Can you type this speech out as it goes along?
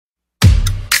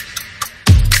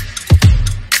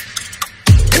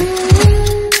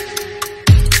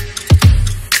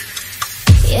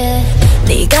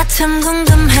내가 참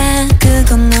궁금해.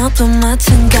 그건 너도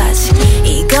마찬가지.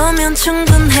 이거면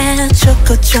충분해.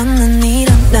 좋고 좋는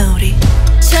이런 놀이.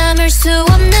 참을 수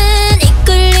없는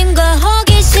이끌림과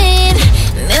호기심.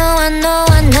 묘한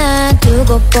너와 나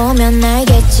두고 보면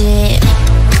알겠지.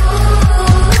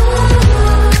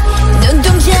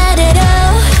 눈동자래로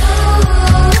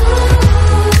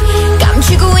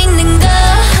감추고 있는 거.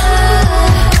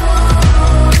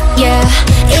 Yeah,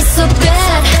 it's so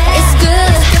bad, it's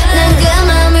good. 난 그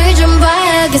맘을 좀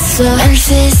봐야겠어.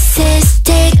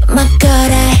 Narcissistic, my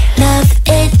god, I love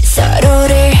it.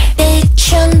 서로를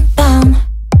비춘 밤.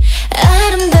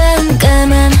 아름다운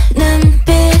까만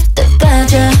눈빛도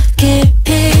빠져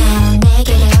깊이.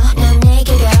 난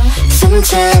내게로 숨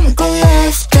참고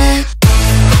last step.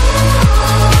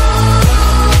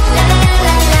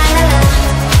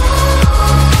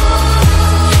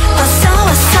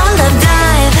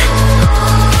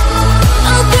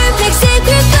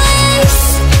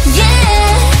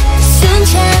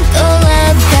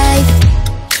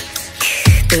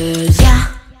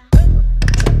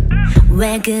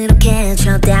 왜 그렇게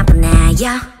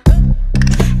쳐다보나요?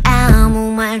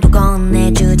 아무 말도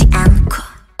건네주지 않고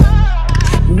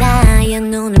나의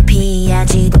눈을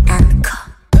피하지도 않고.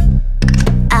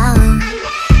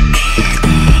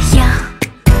 그대여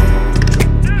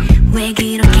왜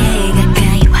그렇게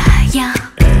가까이 와요?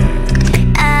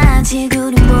 아직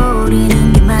우리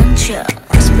모르는 게 많죠.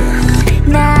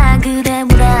 나 그대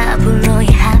뭐라 불러야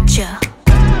하죠.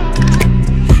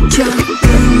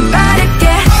 조금 빠르게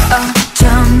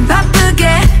좀 바쁘게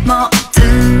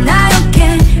뭐든 I don't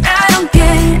care, I don't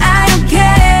care, I don't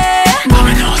care.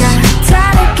 뭔가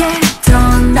다르게 더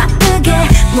나쁘게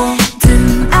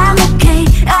뭐든 I'm okay,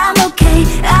 I'm okay,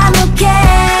 I'm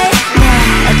okay. 나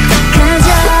어떡하죠?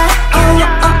 Oh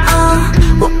oh oh,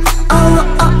 oh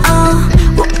oh oh,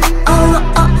 oh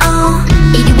oh oh.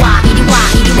 이리 와, 이리 와,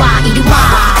 이리 와, 이리 와.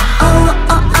 Oh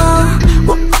oh oh,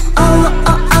 oh oh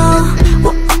oh,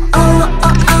 oh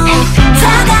oh oh.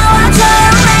 다가와줘요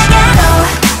내게로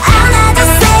안아줘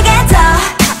세게 더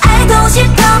알고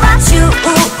싶어 about you.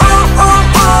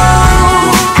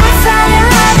 I found your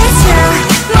love is true.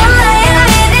 몰라요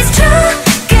it is true.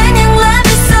 그냥 love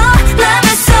it so, love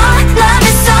it so, love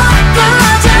it so.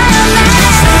 불러줘요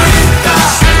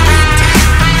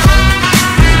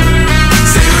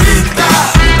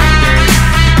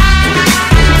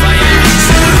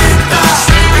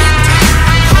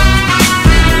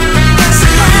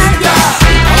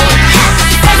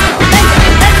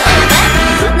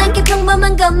날. 난게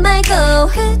평범한 것 말고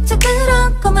훌쩍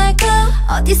그런 거 말고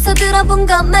어디서 들어본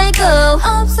것 말고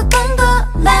없었던 거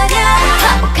말야.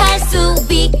 화목할 수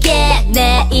있게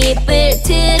내 입을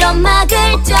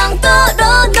틀어막을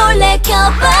정도로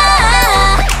놀래켜봐.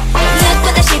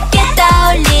 누구나 쉽게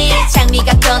떠올릴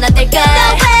장미가 변화될걸.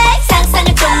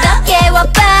 상상을 좀 더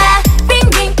깨워봐. Ring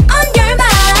ring on your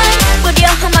mind.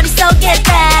 뿌려한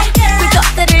머릿속에다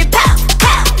불꽃들을 팍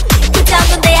팍. 그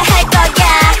정도 돼야 할 거야.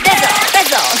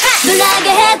 놀라게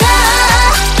해도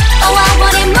Oh I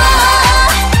want it more.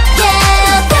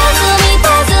 Yeah, 다스미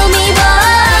다스미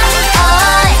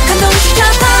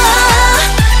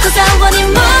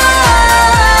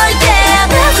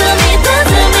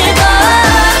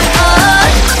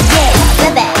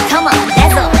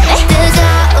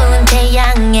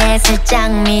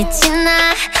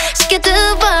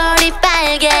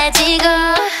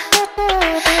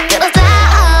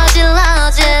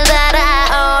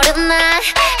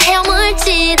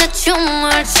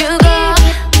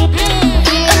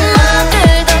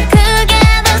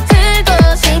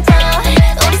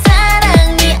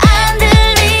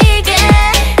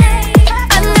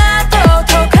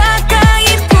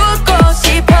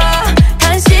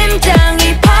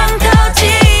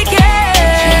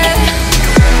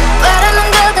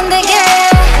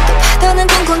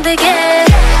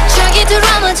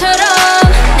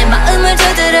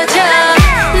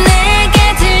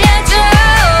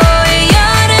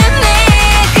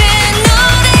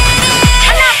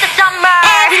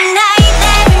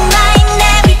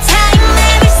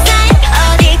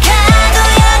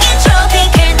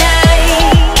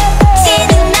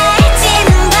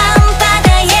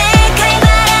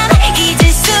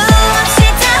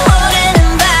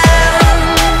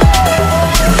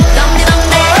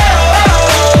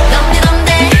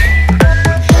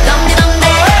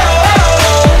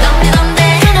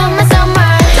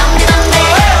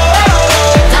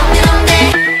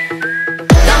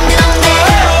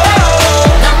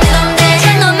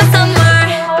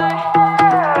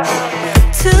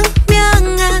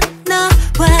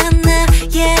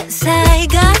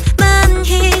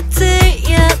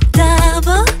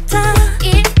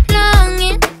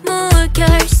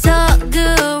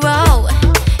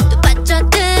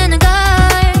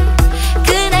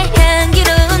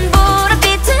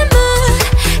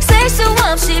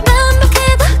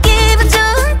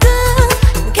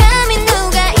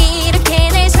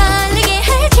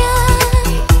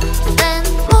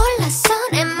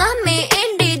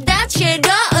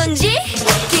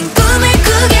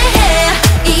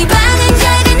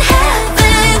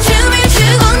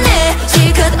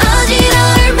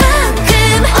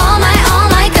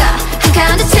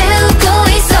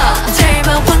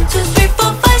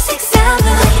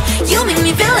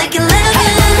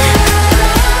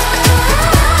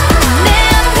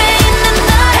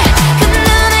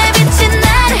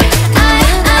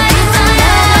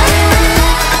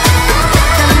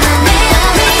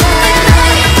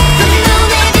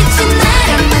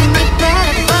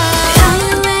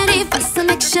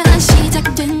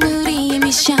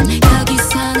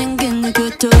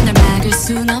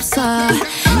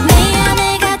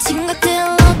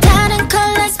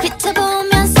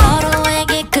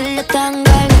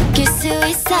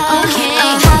있어.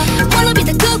 Wanna be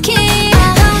the cookie.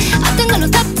 어떤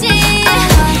걸로 덮지?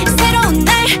 새로운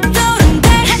날 떠오른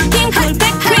달 핑크ול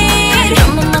백퀸.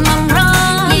 너무너무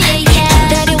wrong.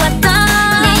 기다려왔던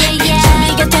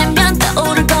준비가 되면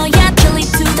떠오를 거야. Kill it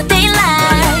to the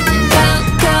daylight.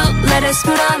 Go, let us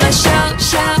put on a show.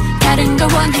 다른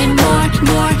걸 원해 more.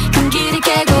 경기를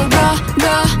깨고 raw.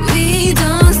 We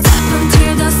don't stop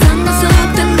until the sun goes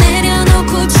up. 다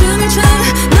내려놓고 춤을 춰.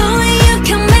 No way you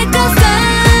can make us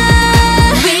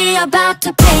stop. We about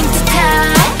to paint the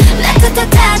town.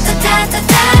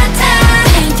 La-ta-ta-ta-ta-ta-ta-ta-ta.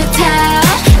 Paint the town.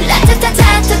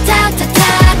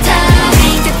 La-ta-ta-ta-ta-ta-ta-ta.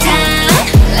 Paint the town.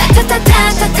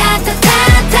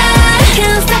 La-ta-ta-ta-ta-ta-ta-ta.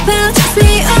 Can't stop it, just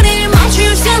me. 우릴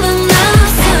멈출 수는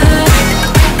없어.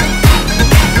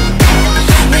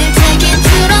 We'll take it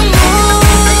to the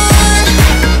moon.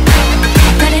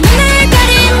 다른 눈을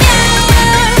가리면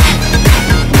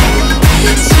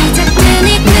시작된 이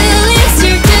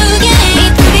클립스를 두개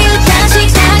우리 다시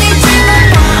사귀지만.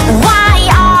 Why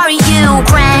are you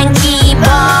cranky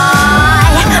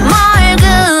boy? 뭘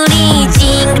그리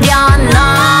찡그려놔?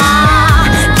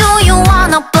 Do you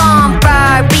wanna bump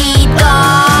Barbie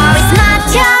doll? It's not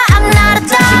your, I'm not a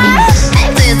doll.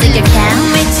 Do you think you can?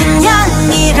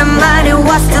 미친년이란 말이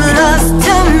what's the loss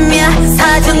to me?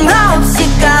 사정 없이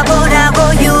가보라고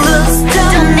you lose to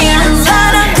me.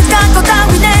 사랑 그딴 거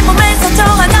따위 내 몸에 상처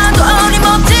하나도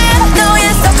어림없지.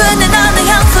 너의 속 끝내 나는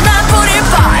향수 난 뿌릴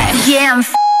boy. Yeah, I'm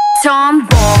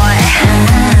tomboy.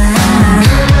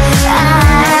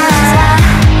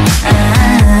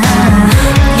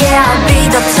 Yeah, I'll be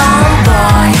the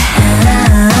tomboy.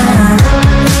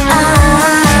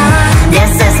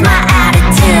 This is my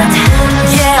attitude.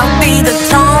 Yeah, I'll be the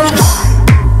tomboy.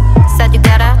 Said you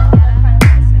gotta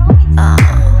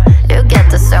you get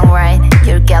the song right.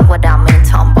 You'll get what I mean,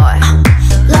 tomboy.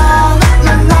 La la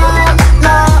la la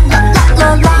la la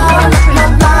la la la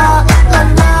la.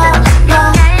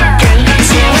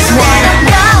 Just wanna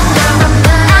know.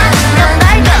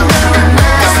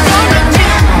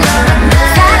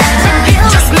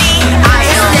 Just me, I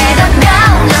said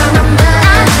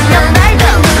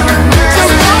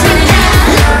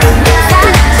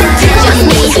just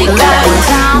music going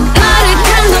down. 나를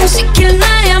감동시킬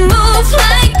나야 move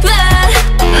like that.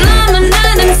 너만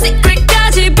나는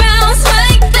secret까지 bounce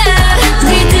like that.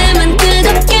 리듬은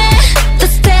뜨겁게 또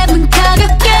스텝은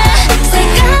가볍게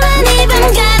새까만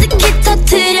이밤 가득히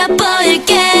터뜨려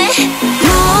보일게.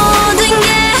 모든 게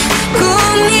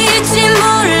꿈일지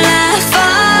몰라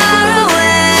far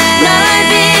away. 널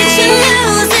비춘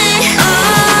music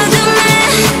어둠에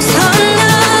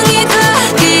선명히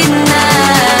바뀐다.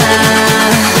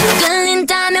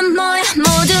 끌린다면 뭐야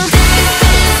모두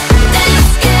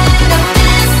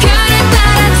별을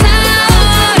따라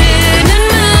타오르는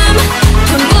맘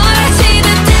전부러지듯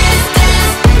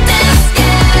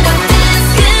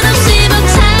끝없이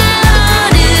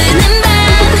벅차오르는 밤.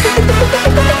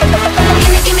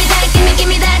 Give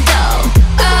me that dough.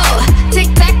 Oh, tic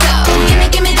tac toe.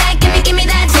 Give me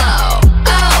that flow.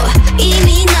 Oh,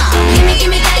 이미 너.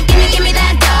 Give me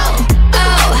that dough.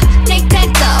 Oh, tic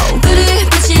tac toe. 불을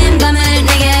붙인 밤을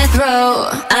내게 throw.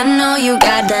 I know you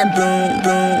got that boom.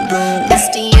 It's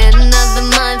the end of the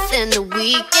month and the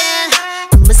weekend.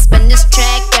 I'ma spend this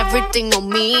track, everything on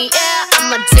me, yeah.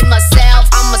 I'ma tip myself,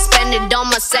 I'ma spend it on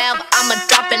myself. I'ma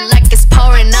drop it like it's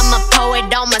pouring, I'ma pour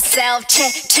it on myself.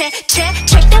 Check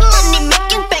the money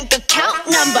making bank account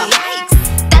number.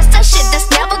 That's the shit that's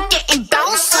never getting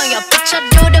bounced on your bitch. I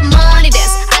do the money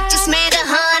dance, I just made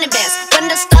 100 bands. When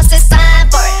the stars say sign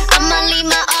for it, I'ma leave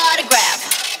my autograph.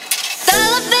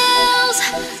 Dollar bills,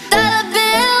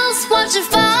 won't you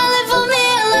falling for me?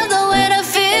 I love the way that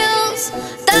feels.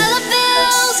 Dollar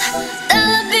bills,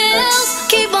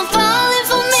 keep on falling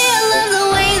for me. I love the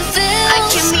way it feels. I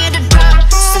came here to drop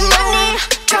some money,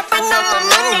 dropping all my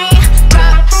money.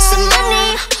 Drop some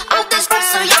money, all this stuff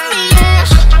so yummy, yeah.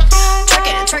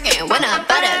 Twerking when I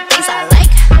buy the things I like.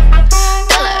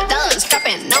 Dollars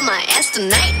dropping on my ass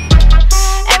tonight.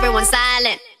 Everyone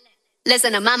silent,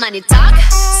 listen to my money talk.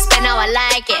 Spend how I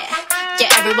like it. Yeah,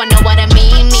 everyone know what I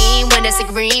mean. When it's a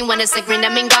green,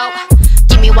 that mean go.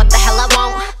 Give me what the hell I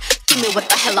want. Give me what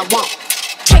the hell I want.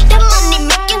 Check the money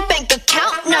making bank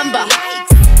account number.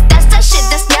 That's the shit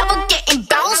that's never getting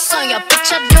bounced on your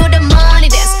bitch. I do the money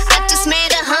dance, I just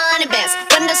made 100 bands.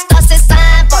 When the stars say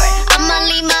sign for it, I'ma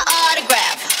leave my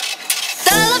autograph.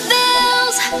 Dollar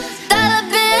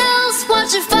bills,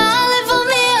 won't you falling for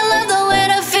me? I love the way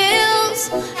that feels.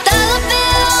 Dollar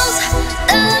bills,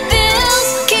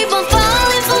 keep on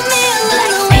falling for me. I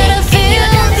love the way that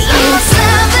feels. I'm a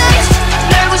savage,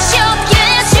 널 부셔,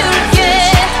 yeah, 줄게.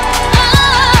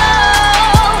 Oh.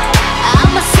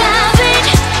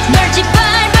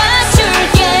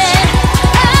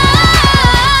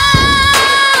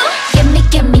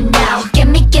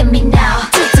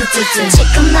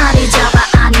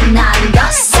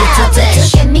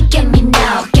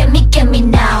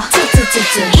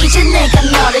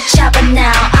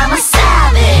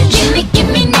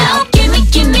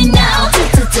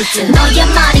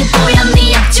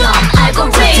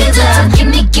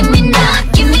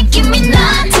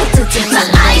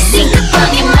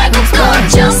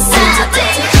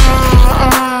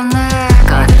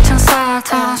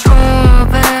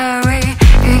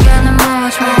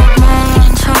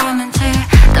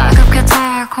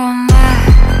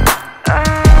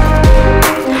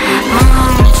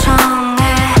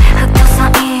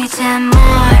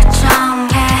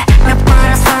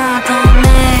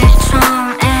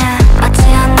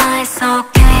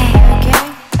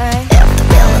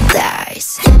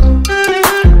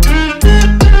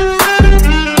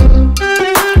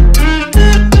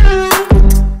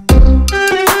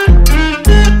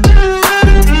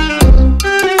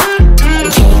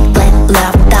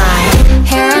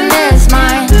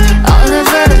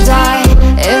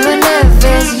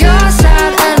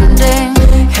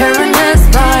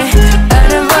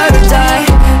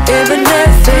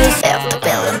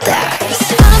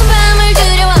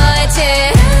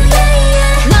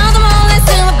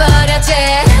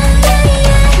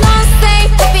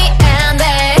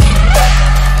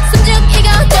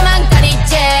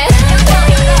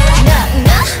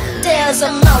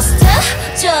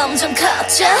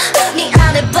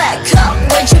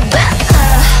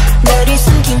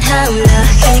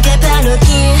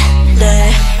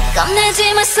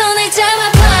 겁내지 마 손을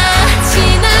잡아봐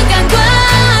지나간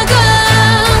과거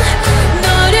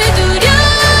너를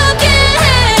두렵게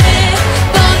해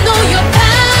But know your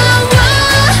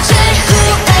power Say who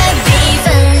I be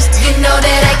first You know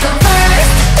that I come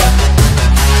first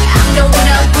I'm the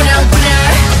winner, winner,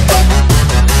 winner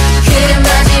그래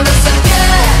마지막 순간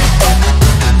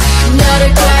너를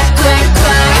콸콸콸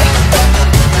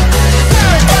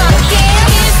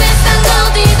이 세상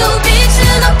어디도 빛은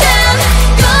없다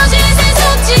거짓에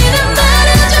속지는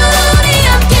말아줘 우리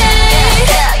함께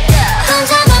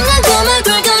혼자 걷는 꿈을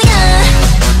꿀 거야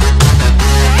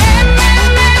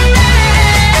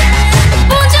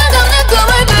혼자 걷는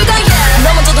꿈을 꿀 거야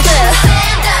너 먼저도 돼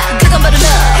그건 바로 너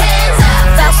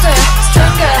Faster,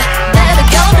 stronger, better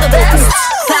go for the best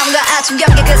밤과 아침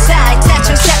경계 그 사이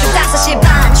대충 새벽 5시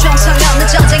반 총성 없는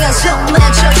전쟁은 숨을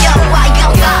조여와요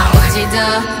어찌도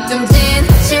둥진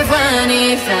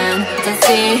실화니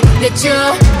fantasy 내줘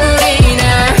우리는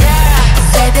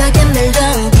새벽에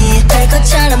멜로디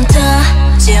별것처럼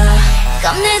터져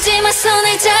겁내지 마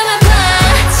손을 잡아봐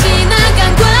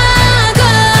지나간 과거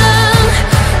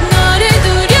너를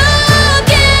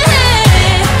두렵게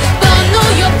해 But know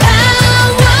your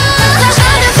power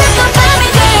어느 순간 밤이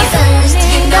돼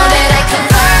You know that I come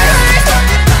first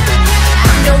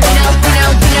I'm the winner,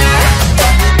 winner, winner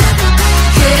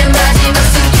그래 마지막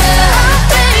순간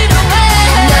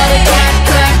너를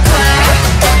콸콸콸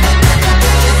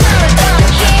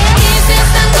이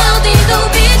세상 어디도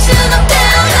빛은 없다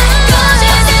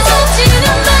거짓에 속지는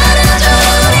말아줘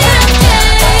우리 함께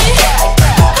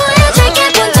보여줄게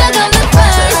본 적 없는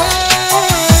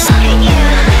first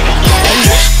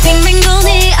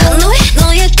빙빙도니 안 놓여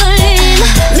너의 떨림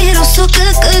미로써 그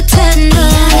끝에 넌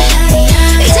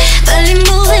이제 빨리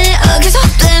뭐해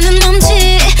계속되는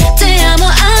멈지 대야뭐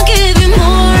I'll give you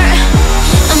more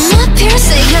I'm up here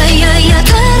say yeah yeah yeah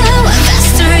따라와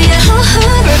faster yeah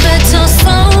호흡을 뱉어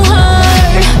so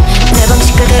hard 내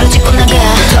방식 그대로 짚고 나가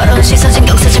더러운 시선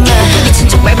신경 쓰지 마 미친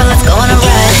척 밟아 let's go on a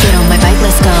ride Get on my bike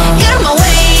let's go Get on my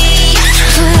way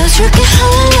보여줄게 how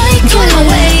I like it Get on my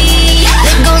way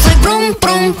It goes like vroom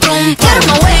vroom vroom Get on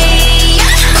my way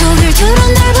고개를 들어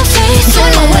넓은 face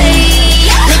Get on my way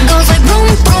It goes like vroom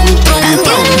vroom vroom I'm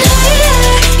getting higher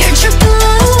You're tripping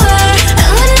lower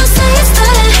And when I say it's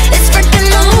done It's freaking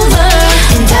over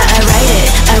And I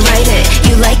write it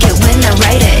You like it when I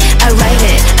write it I write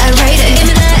it Give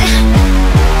me that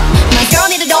My girl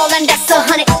need it all and that's a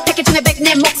honey 패키지 중에 100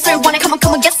 내 몫을 원해 Come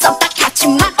on get some 딱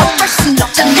하지만 over 순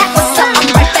없잖아 What's up I'm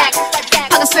right back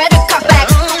방금 sweater cut back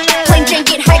Plain Jane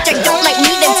get hijacked Don't like me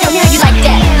then tell me how you like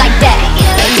that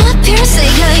I'm up here say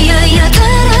yeah yeah yeah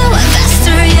따라와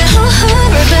faster yeah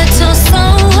호흡을 뱉어 so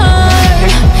hard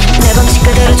내 방식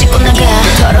그대로 짚고 나가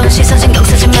더러운 시선 신경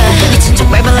쓰지 마 미친 척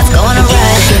밟아 let's go on a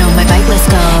ride Get on my bike let's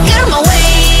go Get on my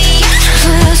way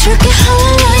보여줄게 how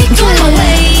I like it Get on my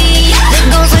way It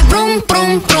goes like vroom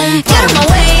vroom vroom Get on my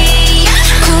way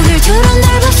고개를 들어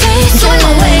넓은 face Get on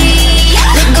my way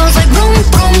It goes like vroom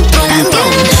vroom vroom I'm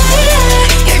getting higher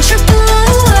You're tripping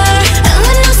lower And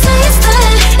when I say it's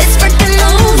done It's freaking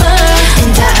over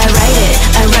And I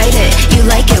write it You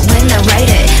like it when I write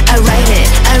it I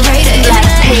write it Black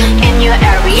tape in your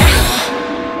area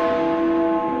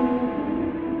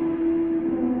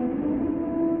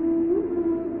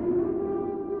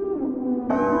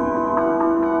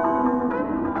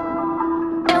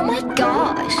Oh my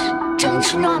gosh Don't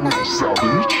you know my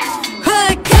savage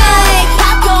Okay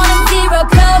popcorn and zero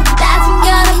coke 따진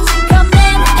건 음식 없는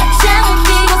샤워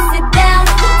끼고 sit down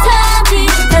time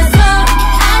뒤집어서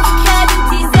아직까진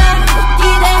teaser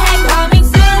기대해 coming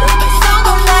soon so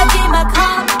놀라지 마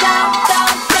calm down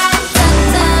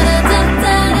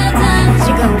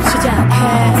지금 시작해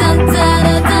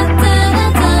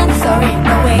Sorry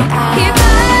no way out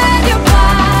기다려봐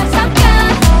잠깐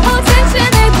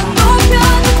텐션을 좀 높여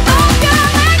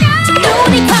좀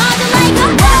눈이 커져 like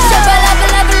a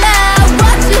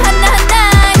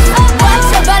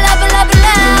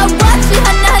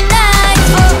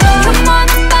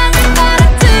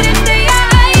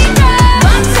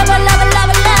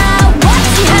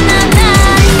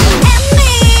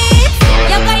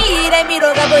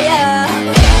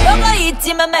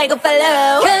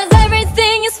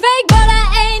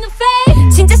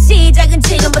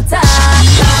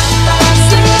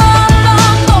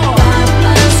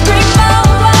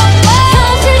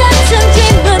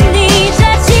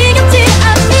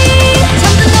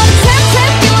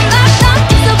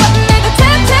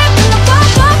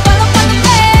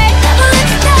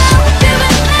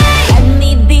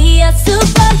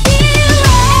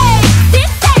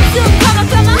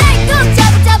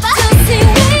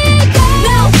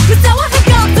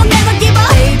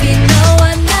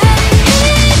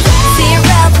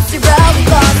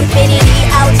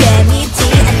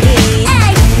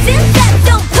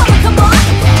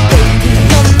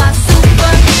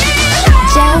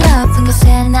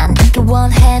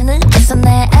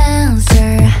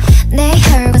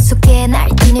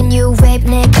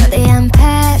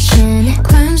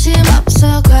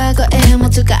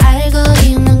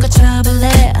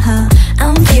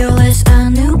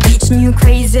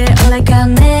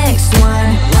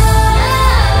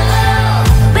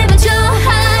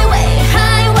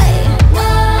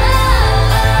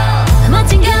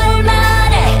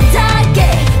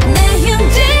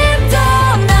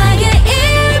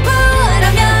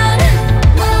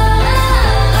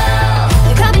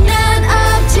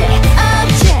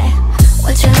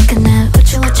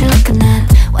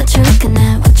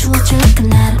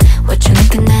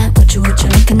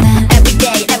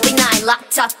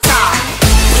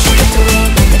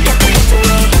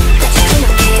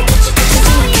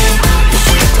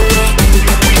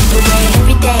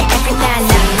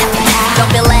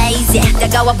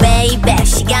올라와 baby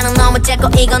시간은 너무 짧고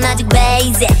이건 아직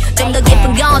basic 좀 더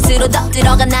깊은 것으로 더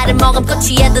들어가 나를 머금고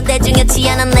취해도 대중이지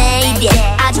않은 lady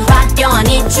아주 화려한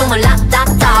이 춤을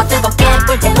라따따 뜨겁게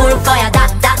불태울 거야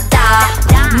다다다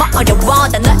뭐 어려워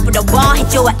다 널 부러워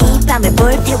해줘야 이 밤을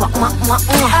불태워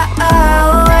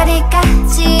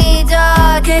어디까지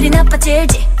더 그리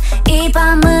나빠질지 이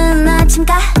밤은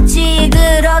아침까지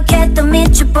그렇게 또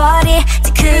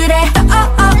미쳐버리지 그래 더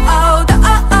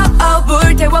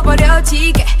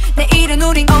불태워버려지게 내일은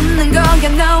우린 없는 건가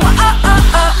no I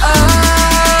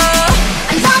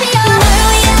love you 널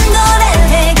위한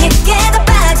노래를 깊게 더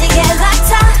빠지게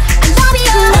락타 I love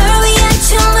you 널 위한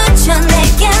춤을 춰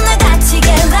내게 널 다치게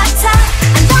락타 I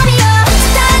love you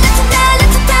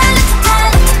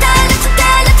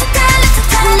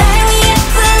날 위해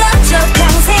불러줘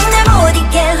평생 날 못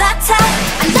잊게 락타 I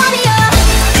love you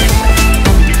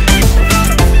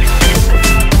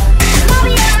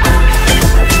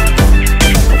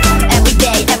Every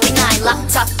day, every night,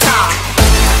 laptop talk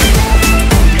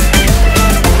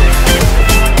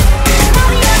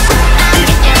I'm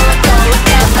getting loco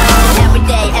Every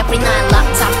day, every night,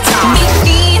 laptop talk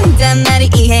미친단 말이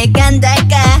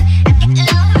이해간달까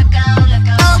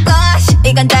Oh gosh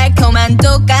이건 달콤한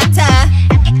똑같아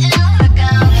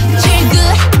출구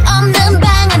없는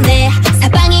방 안에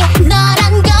사방이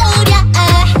너란 거울이야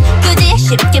굳이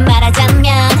쉽게 말하자면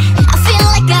I feel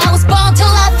like I was born to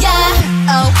love ya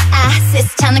Oh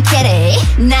아시스찬은 캐리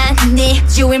난 네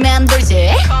주위를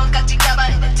맴돌지 콩깍지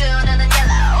가발에 내 두 눈은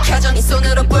yellow 켜져 네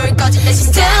손으로 불 꺼진 내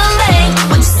시스템 Too late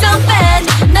want you so bad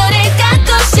너를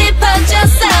갖고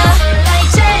싶어졌어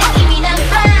이제 이미 난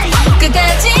fly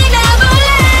끝까지 가볼래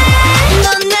넌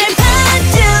날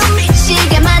반쯤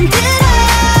미치게 만들어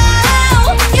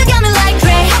You got me like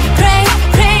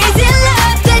crazy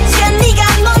love 대체 네가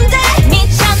뭔데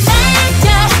미쳐 날려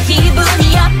기분이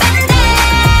up and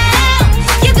down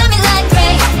You got me like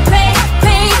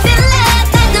crazy love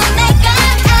나도 내가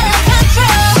out of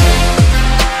control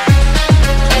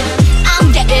I'm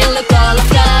getting loco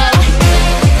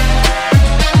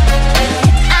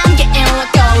I'm getting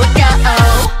loco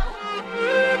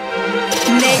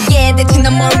내게 대체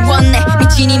넌 뭘 원해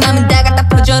미친 이 맘은 다 갖다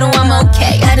퍼줘도 I'm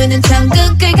okay 하루는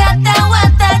천국을 갔다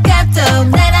왔다 가도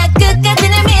나라 끝까지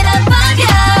날 밀어버려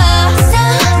So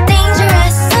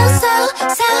dangerous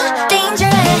so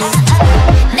dangerous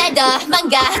날 더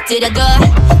망가뜨려도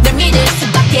널 믿을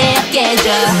수밖에 없겠죠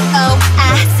Oh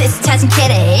아시스 찾은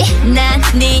캐리 난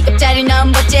네 옆자리를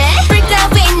넘봤지 Freaked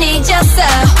out we 잊었어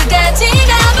끝까지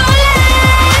가볼래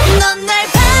넌 날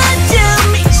반쯤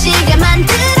미치게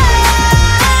만들어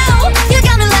You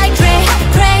got me like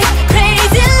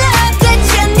crazy love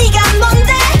대체 네가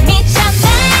뭔데 미쳐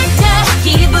날려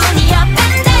기분이 up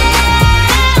and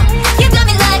down You got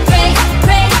me like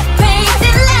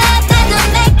crazy love 나도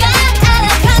내가 out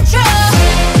of control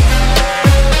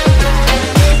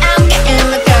I'm getting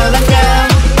loco Yeah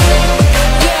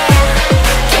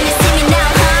Can you see me now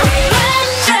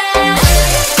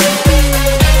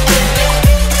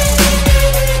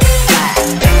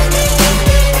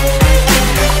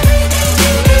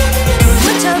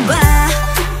묻혀봐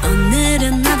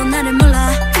오늘은 나도 나를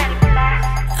몰라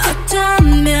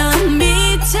어쩌면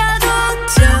미쳐도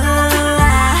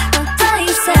좋아 더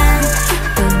이상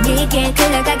또 네게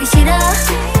끌려가기 싫어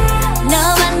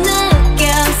너만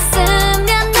느꼈으면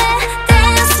돼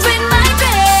Dance with my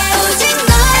babe 오직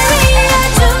널 위해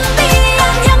준비한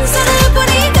향수를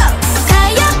뿌리고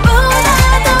가야보다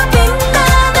더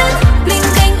빛나는 bling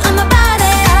bling on my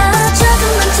body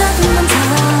조금만 더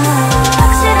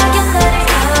확실하게 너를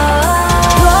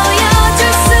보여줄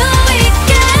수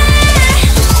있게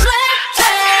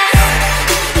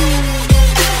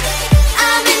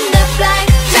I'm in the black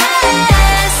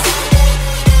dress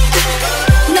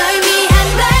널 위한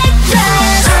black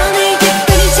dress 오늘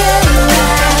기분이 좋아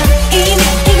이미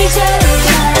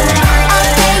좋아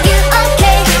I'll take you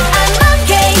okay I'm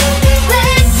okay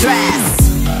black dress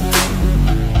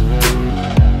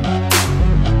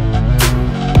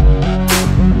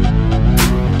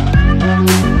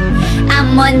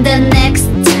I'm on the next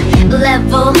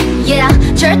level yeah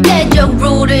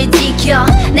절대적으로를 지켜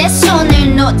내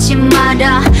손을 놓지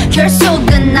마라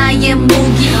결속은 나의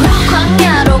무기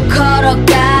광야로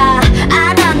걸어가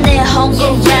알아 내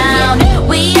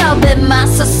홈그라운드 위협에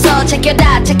맞서서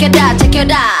제껴다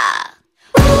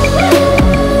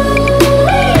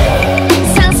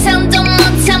상상도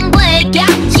못한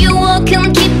blackout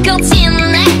유혹은 깊고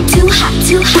진해 Too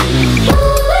hot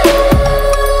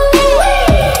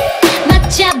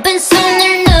맞잡은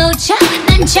손을 놓쳐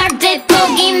난 절대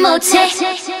포기 못해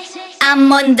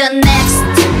I'm on the next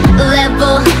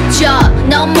level 저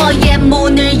너머의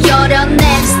문을 열어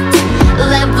next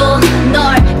level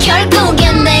널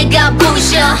결국엔 내가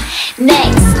부셔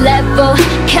Next level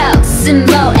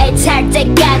코스모에 탈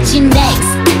때까지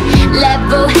Next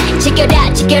level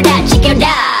지켜라 지켜라 지켜라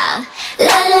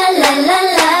La la la la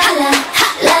la la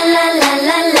La la la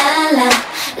la la la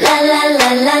La la la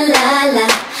la la la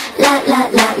La la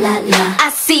la la la I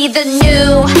see the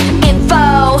new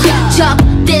info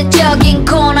적대적인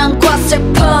고난과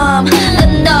슬픔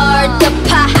널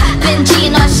덮아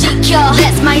진화시켜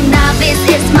That's my novice,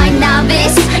 it's my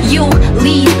novice You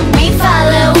lead, we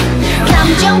follow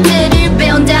감정들을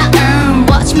배운다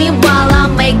Watch me while I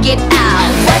make it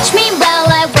out Watch me while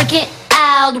I work it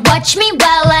out Watch me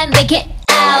while I make it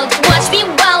out Watch me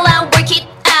while I work it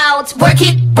out Work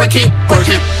it, work it, work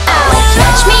it out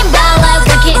Watch me while I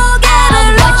work it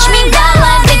out Watch me while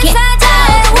I make it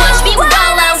out Watch me while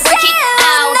I work it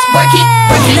out Work it,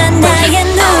 work it, 난 work 나의 it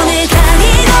눈을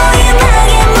가리고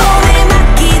음악에 몸을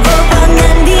맡기고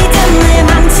뻔한 리듬을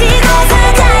망치고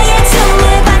사자의 춤을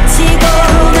바치고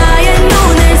나의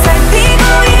눈을 살피고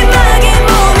음악에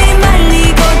몸이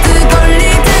말리고 뜨거운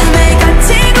리듬에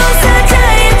갇히고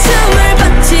사자의 춤을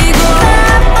바치고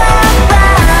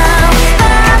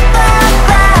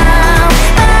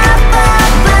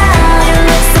You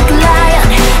look like a lion,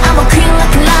 I'm a queen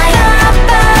like a lion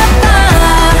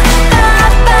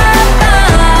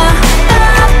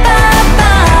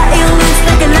You look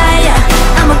like a lion,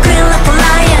 I'm a queen like a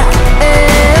lion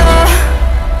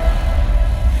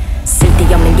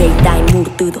쓸데없는 예의 따윈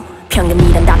무릎들어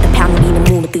평균이란 답답한 우리는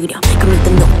무너뜨려 그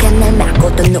믿음 누가 날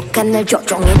막고 또 누가 날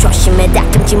조종해 조심해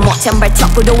다듬지 못한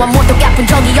발톱으로 아무도 아픈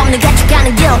적이 없는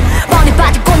가축하는 길 뻔히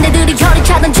빠질 꼰대들이 혀를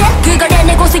차던지 그걸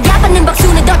해내고서 야받는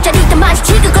박수는 더 짜릿한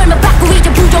마주치 그걸만 받고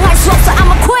이제 부정할 수 없어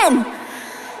I'm a queen